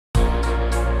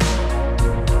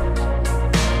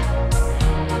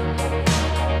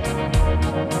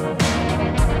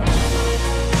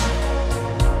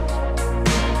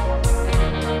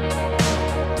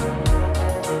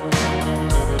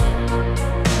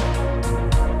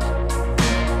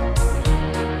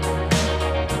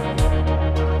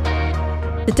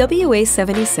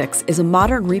WA76 is a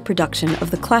modern reproduction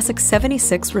of the classic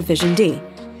 76 Revision D.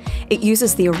 It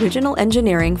uses the original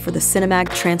engineering for the Cinemag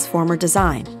transformer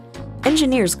design.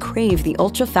 Engineers crave the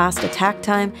ultra-fast attack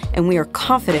time, and we are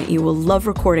confident you will love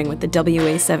recording with the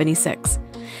WA76.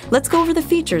 Let's go over the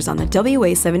features on the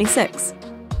WA76.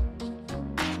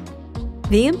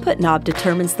 The input knob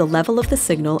determines the level of the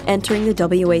signal entering the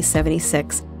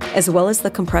WA76, as well as the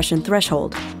compression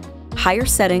threshold. Higher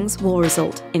settings will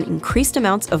result in increased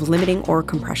amounts of limiting or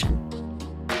compression.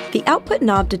 The output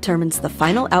knob determines the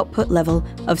final output level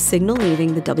of signal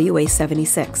leaving the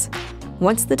WA76.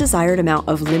 Once the desired amount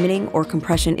of limiting or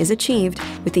compression is achieved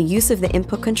with the use of the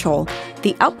input control,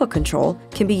 the output control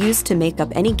can be used to make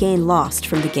up any gain lost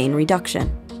from the gain reduction.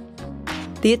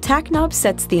 The attack knob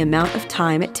sets the amount of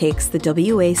time it takes the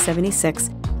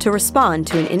WA76 to respond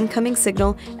to an incoming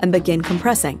signal and begin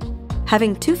compressing.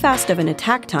 Having too fast of an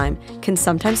attack time can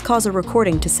sometimes cause a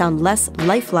recording to sound less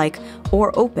lifelike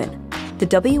or open. The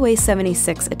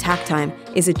WA76 attack time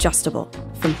is adjustable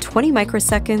from 20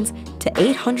 microseconds to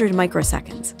 800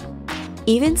 microseconds.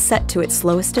 Even set to its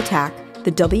slowest attack,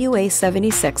 the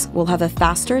WA76 will have a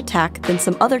faster attack than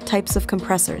some other types of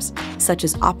compressors, such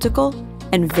as optical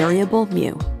and variable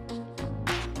mu.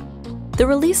 The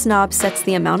release knob sets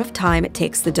the amount of time it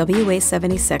takes the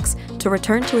WA76 to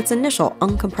return to its initial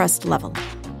uncompressed level.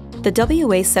 The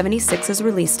WA76's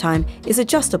release time is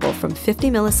adjustable from 50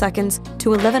 milliseconds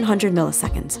to 1100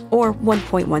 milliseconds, or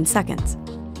 1.1 seconds.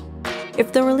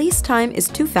 If the release time is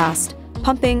too fast,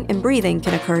 pumping and breathing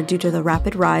can occur due to the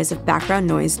rapid rise of background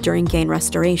noise during gain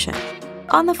restoration.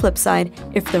 On the flip side,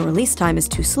 if the release time is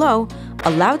too slow, a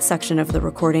loud section of the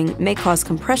recording may cause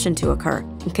compression to occur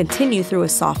and continue through a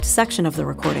soft section of the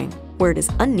recording, where it is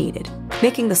unneeded,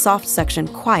 making the soft section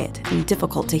quiet and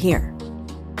difficult to hear.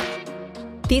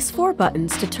 These four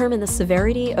buttons determine the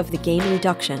severity of the gain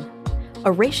reduction.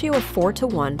 A ratio of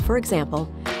 4:1, for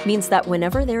example, means that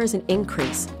whenever there is an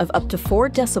increase of up to 4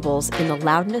 decibels in the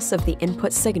loudness of the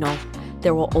input signal,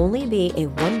 there will only be a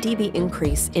 1 dB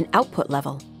increase in output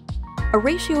level. A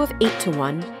ratio of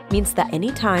 8:1 means that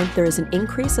any time there is an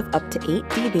increase of up to 8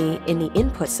 dB in the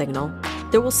input signal,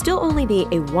 there will still only be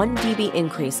a 1 dB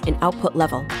increase in output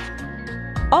level.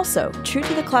 Also, true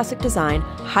to the classic design,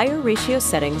 higher ratio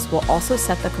settings will also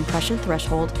set the compression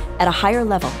threshold at a higher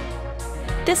level.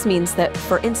 This means that,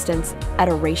 for instance, at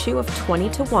a ratio of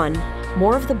 20:1,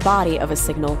 more of the body of a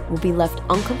signal will be left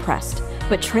uncompressed,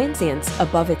 but transients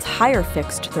above its higher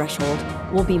fixed threshold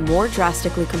will be more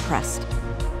drastically compressed.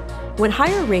 When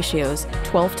higher ratios,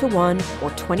 12:1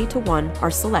 or 20:1, are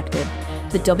selected,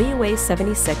 the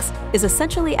WA76 is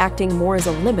essentially acting more as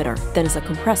a limiter than as a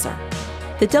compressor.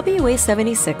 The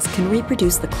WA76 can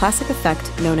reproduce the classic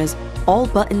effect known as all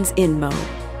buttons in mode,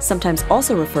 sometimes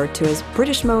also referred to as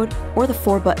British mode or the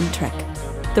 4-button trick.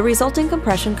 The resulting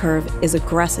compression curve is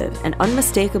aggressive and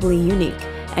unmistakably unique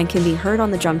and can be heard on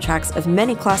the drum tracks of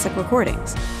many classic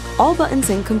recordings. All buttons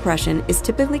in compression is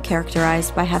typically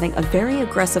characterized by having a very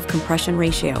aggressive compression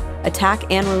ratio, attack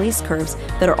and release curves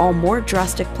that are all more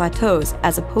drastic plateaus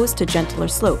as opposed to gentler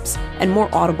slopes, and more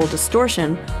audible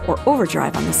distortion or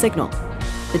overdrive on the signal.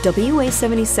 The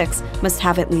WA76 must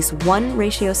have at least one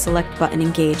ratio select button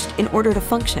engaged in order to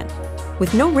function.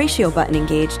 With no ratio button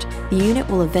engaged, the unit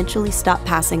will eventually stop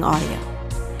passing audio.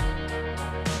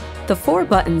 The 4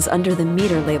 buttons under the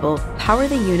meter label power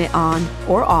the unit on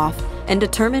or off and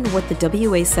determine what the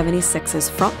WA76's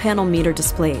front panel meter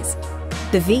displays.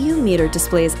 The VU meter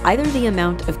displays either the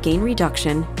amount of gain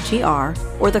reduction, GR,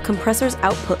 or the compressor's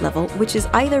output level, which is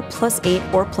either +8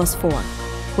 or +4.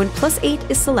 When +8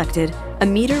 is selected, a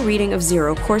meter reading of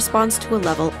 0 corresponds to a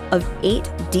level of 8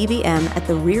 dBm at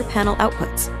the rear panel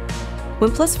outputs.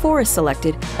 When +4 is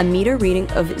selected, a meter reading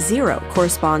of 0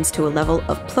 corresponds to a level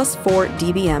of +4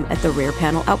 dBm at the rear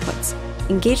panel outputs.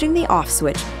 Engaging the off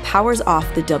switch powers off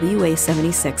the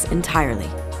WA76 entirely.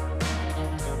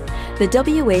 The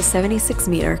WA76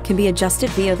 meter can be adjusted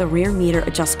via the rear meter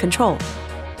adjust control.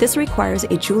 This requires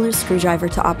a jeweler's screwdriver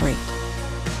to operate.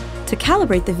 To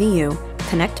calibrate the VU,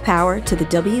 connect power to the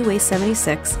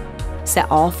WA76, set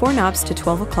all 4 knobs to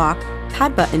 12 o'clock,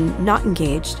 pad button not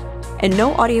engaged, and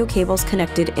no audio cables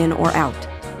connected in or out.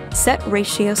 Set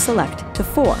ratio select to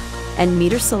 4 and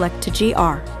meter select to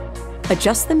GR.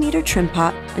 Adjust the meter trim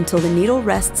pot until the needle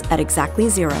rests at exactly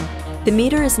 0. The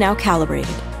meter is now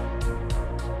calibrated.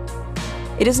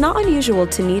 It is not unusual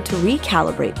to need to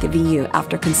recalibrate the VU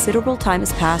after considerable time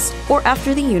has passed or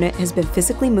after the unit has been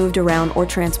physically moved around or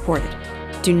transported.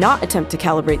 Do not attempt to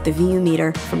calibrate the VU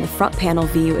meter from the front panel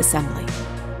VU assembly.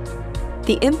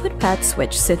 The input pad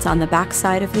switch sits on the back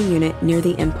side of the unit near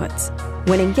the inputs.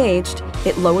 When engaged,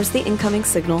 it lowers the incoming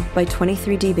signal by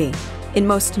 23 dB. In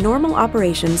most normal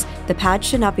operations, the pad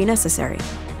should not be necessary.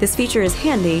 This feature is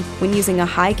handy when using a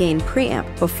high-gain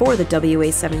preamp before the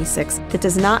WA76 that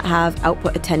does not have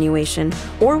output attenuation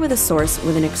or with a source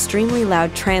with an extremely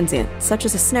loud transient, such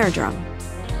as a snare drum.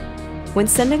 When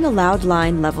sending a loud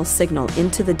line level signal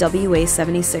into the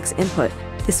WA76 input,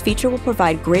 this feature will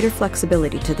provide greater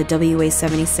flexibility to the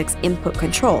WA76 input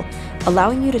control,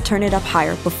 allowing you to turn it up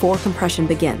higher before compression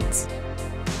begins.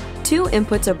 Two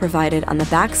inputs are provided on the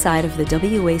back side of the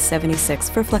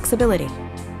WA76 for flexibility.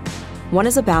 One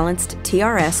is a balanced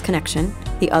TRS connection,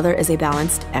 the other is a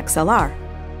balanced XLR.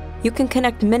 You can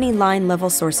connect many line level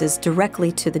sources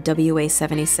directly to the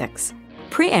WA76.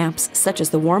 Preamps such as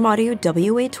the Warm Audio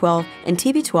WA12 and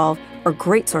TB12 are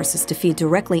great sources to feed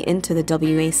directly into the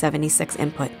WA76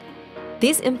 input.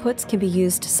 These inputs can be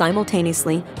used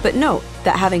simultaneously, but note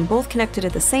that having both connected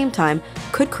at the same time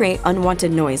could create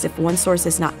unwanted noise if one source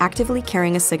is not actively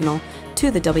carrying a signal to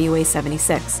the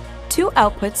WA76. Two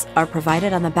outputs are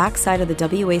provided on the back side of the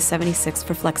WA76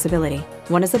 for flexibility.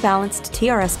 One is a balanced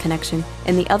TRS connection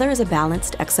and the other is a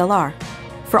balanced XLR.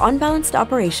 For unbalanced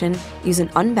operation, use an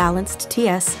unbalanced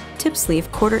TS tip sleeve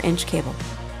 1/4-inch cable.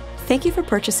 Thank you for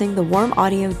purchasing the Warm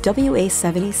Audio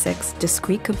WA76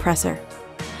 Discrete Compressor.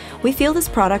 We feel this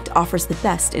product offers the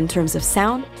best in terms of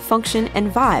sound, function,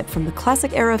 and vibe from the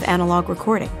classic era of analog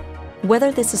recording.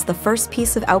 Whether this is the first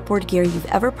piece of outboard gear you've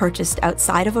ever purchased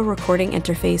outside of a recording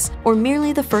interface or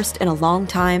merely the first in a long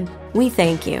time, we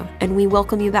thank you and we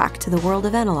welcome you back to the world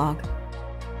of analog.